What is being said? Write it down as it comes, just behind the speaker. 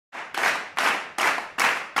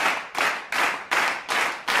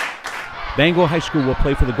Bangor High School will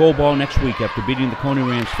play for the gold ball next week after beating the Cony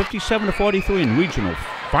Rams 57-43 in regional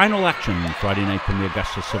final action Friday night from the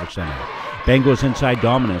Augusta Civic Center. Bangor's inside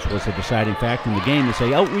dominance was the deciding factor in the game as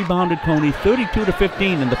they out-rebounded Cony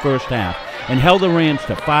 32-15 in the first half and held the Rams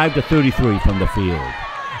to 5-33 from the field.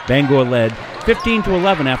 Bangor led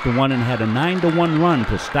 15-11 after one and had a 9-1 run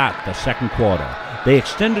to start the second quarter. They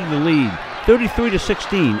extended the lead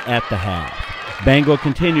 33-16 at the half. Bangor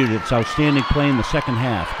continued its outstanding play in the second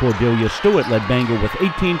half. Cordelia Stewart led Bangor with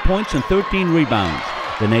 18 points and 13 rebounds.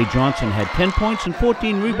 Danae Johnson had 10 points and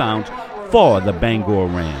 14 rebounds for the Bangor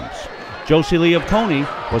Rams. Josie Lee of Cony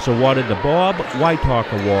was awarded the Bob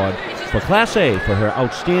Wytalk Award for Class A for her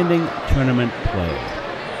outstanding tournament play.